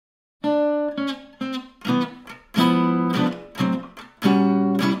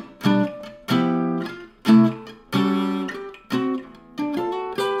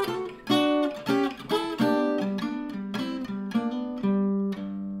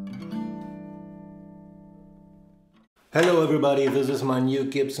Hello everybody, this is my new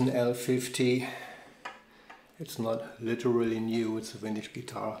Gibson L50. It's not literally new, it's a vintage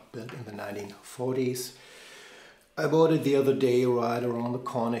guitar built in the 1940s. I bought it the other day right around the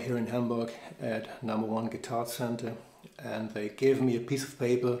corner here in Hamburg at #1 Guitar Center, and they gave me a piece of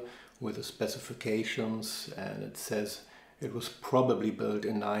paper with the specifications, and it says it was probably built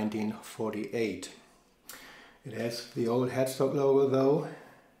in 1948. It has the old headstock logo though,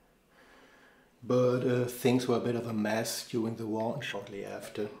 but things were a bit of a mess during the war and shortly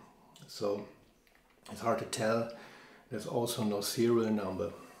after, so it's hard to tell. There's also no serial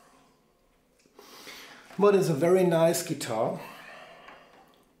number. But it's a very nice guitar.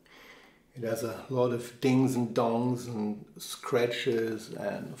 It has a lot of dings and dongs and scratches,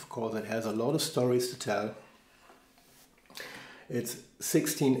 and of course it has a lot of stories to tell. It's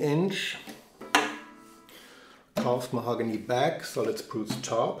 16-inch, carved mahogany back, solid spruce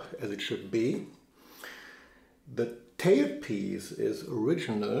top, as it should be. The tailpiece is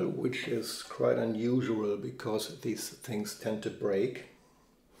original, which is quite unusual because these things tend to break.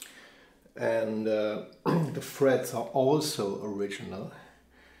 And the frets are also original.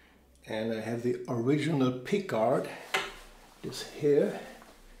 And I have the original pickguard, this here.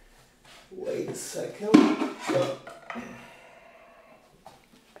 Wait a second.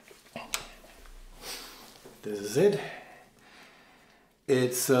 This is it.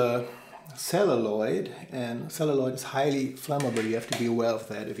 It's celluloid, and celluloid is highly flammable. You have to be aware of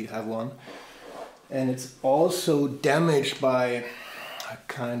that if you have one. And it's also damaged by a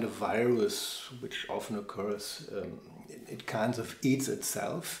kind of virus which often occurs. It kind of eats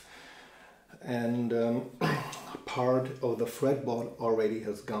itself, and part of the fretboard already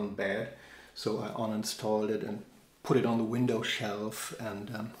has gone bad, so I uninstalled it and put it on the window shelf,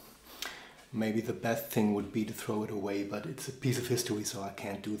 and maybe the best thing would be to throw it away, but it's a piece of history, so I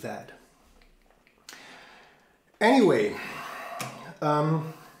can't do that. Anyway, the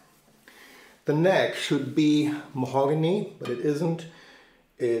neck should be mahogany, but it isn't.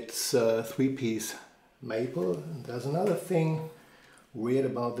 It's a 3-piece maple. And there's another thing weird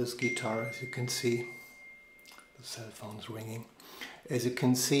about this guitar, as you can see. The cell phone's ringing. As you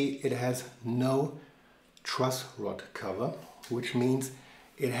can see, it has no truss rod cover, which means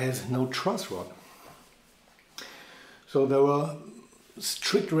it has no truss rod. So there were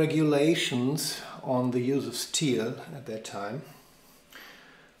strict regulations on the use of steel at that time,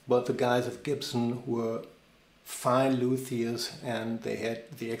 but the guys of Gibson were fine luthiers, and they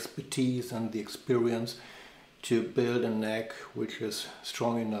had the expertise and the experience to build a neck which is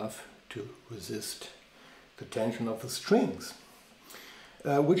strong enough to resist the tension of the strings,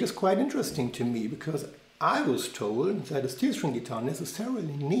 which is quite interesting to me, because I was told that a steel string guitar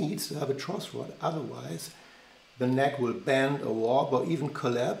necessarily needs to have a truss rod, otherwise the neck will bend or warp or even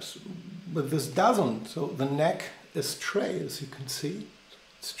collapse, but this doesn't. So the neck is straight, as you can see.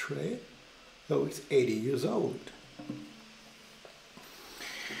 It's straight, though it's 80 years old.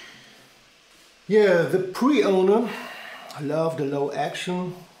 Yeah, the pre-owner loved a low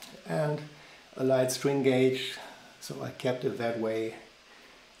action and a light string gauge, so I kept it that way.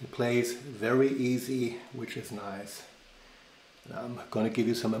 It plays very easy, which is nice. And I'm going to give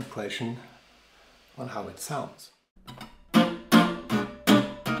you some impression on how it sounds.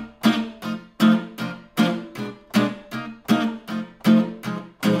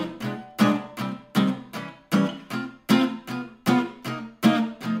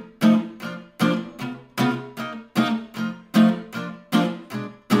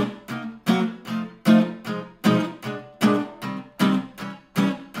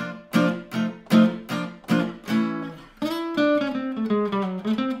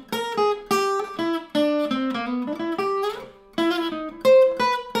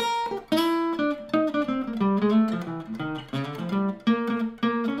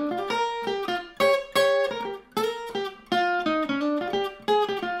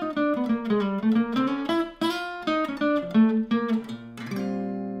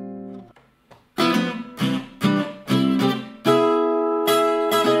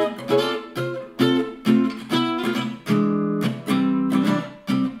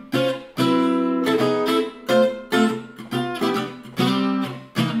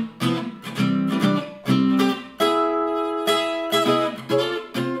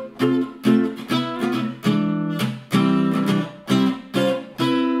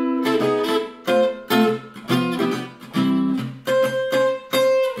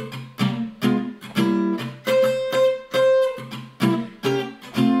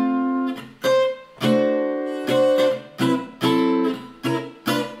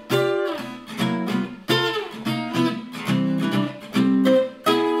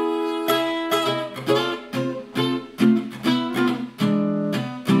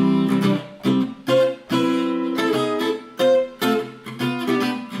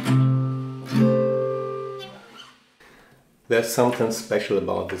 There's something special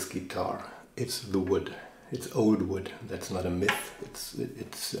about this guitar. It's the wood. It's old wood. That's not a myth.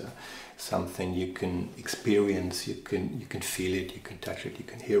 It's something you can experience. You can feel it. You can touch it. You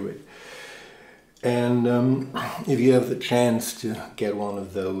can hear it. And if you have the chance to get one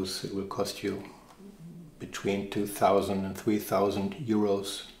of those, it will cost you between 2,000 and 3,000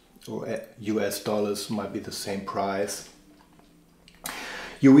 euros, or US dollars might be the same price.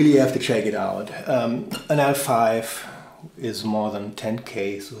 You really have to check it out. An L5 is more than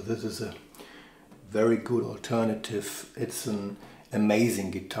 10K, so this is a very good alternative. It's an amazing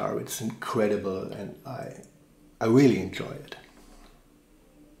guitar. It's incredible, and I really enjoy it.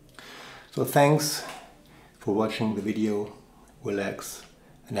 So thanks for watching the video. Relax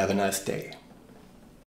and have a nice day.